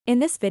In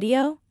this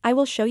video, I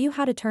will show you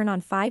how to turn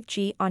on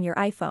 5G on your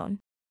iPhone.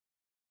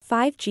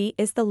 5G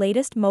is the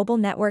latest mobile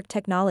network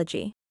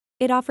technology.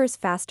 It offers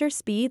faster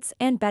speeds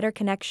and better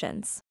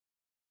connections.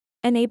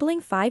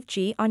 Enabling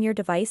 5G on your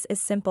device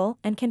is simple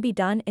and can be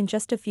done in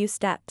just a few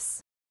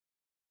steps.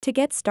 To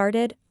get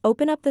started,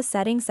 open up the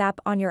Settings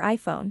app on your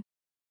iPhone.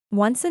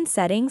 Once in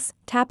Settings,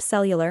 tap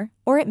Cellular,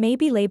 or it may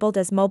be labeled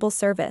as Mobile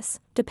Service,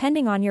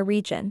 depending on your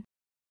region.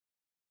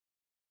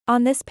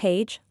 On this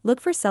page, look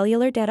for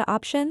Cellular Data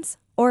Options,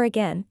 or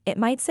again, it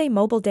might say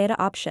Mobile Data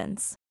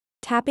Options.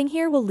 Tapping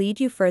here will lead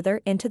you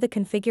further into the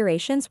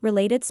configurations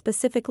related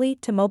specifically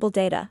to mobile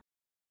data.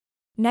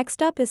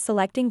 Next up is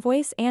selecting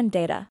Voice and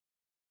Data.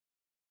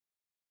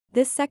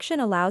 This section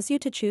allows you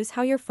to choose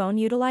how your phone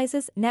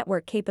utilizes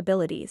network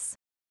capabilities.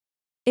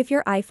 If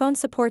your iPhone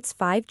supports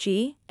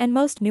 5G, and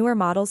most newer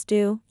models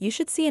do, you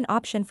should see an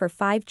option for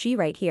 5G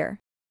right here.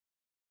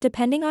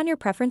 Depending on your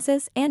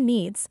preferences and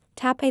needs,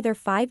 tap either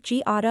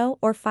 5G Auto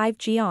or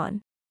 5G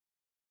On.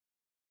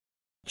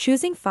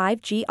 Choosing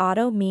 5G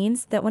Auto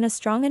means that when a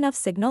strong enough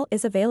signal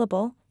is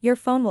available, your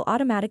phone will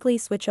automatically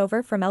switch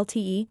over from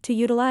LTE to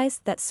utilize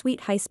that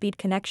sweet high-speed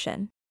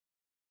connection.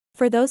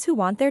 For those who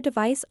want their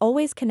device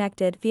always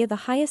connected via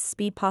the highest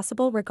speed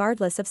possible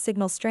regardless of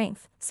signal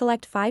strength,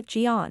 select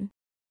 5G On.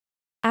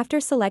 After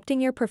selecting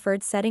your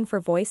preferred setting for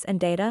voice and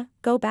data,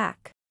 go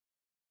back.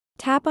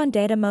 Tap on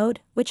Data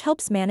Mode, which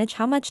helps manage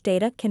how much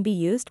data can be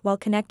used while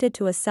connected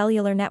to a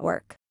cellular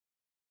network.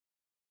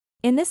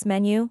 In this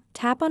menu,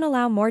 tap on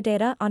Allow More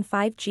Data on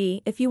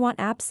 5G if you want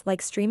apps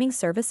like streaming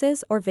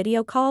services or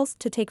video calls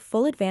to take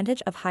full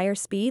advantage of higher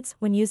speeds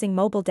when using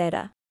mobile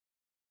data.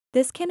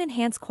 This can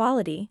enhance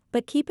quality,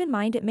 but keep in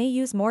mind it may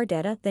use more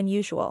data than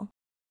usual.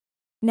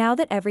 Now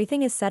that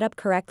everything is set up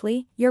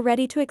correctly, you're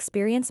ready to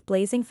experience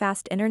blazing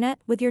fast internet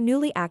with your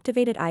newly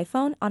activated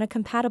iPhone on a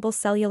compatible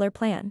cellular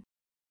plan.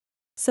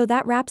 So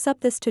that wraps up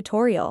this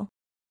tutorial.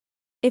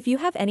 If you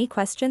have any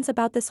questions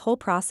about this whole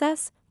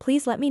process,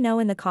 please let me know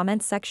in the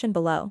comments section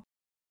below.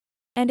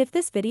 And if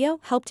this video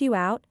helped you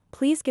out,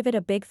 please give it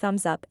a big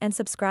thumbs up and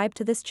subscribe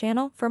to this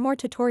channel for more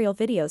tutorial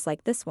videos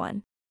like this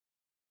one.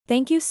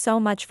 Thank you so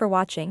much for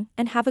watching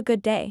and have a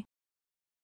good day.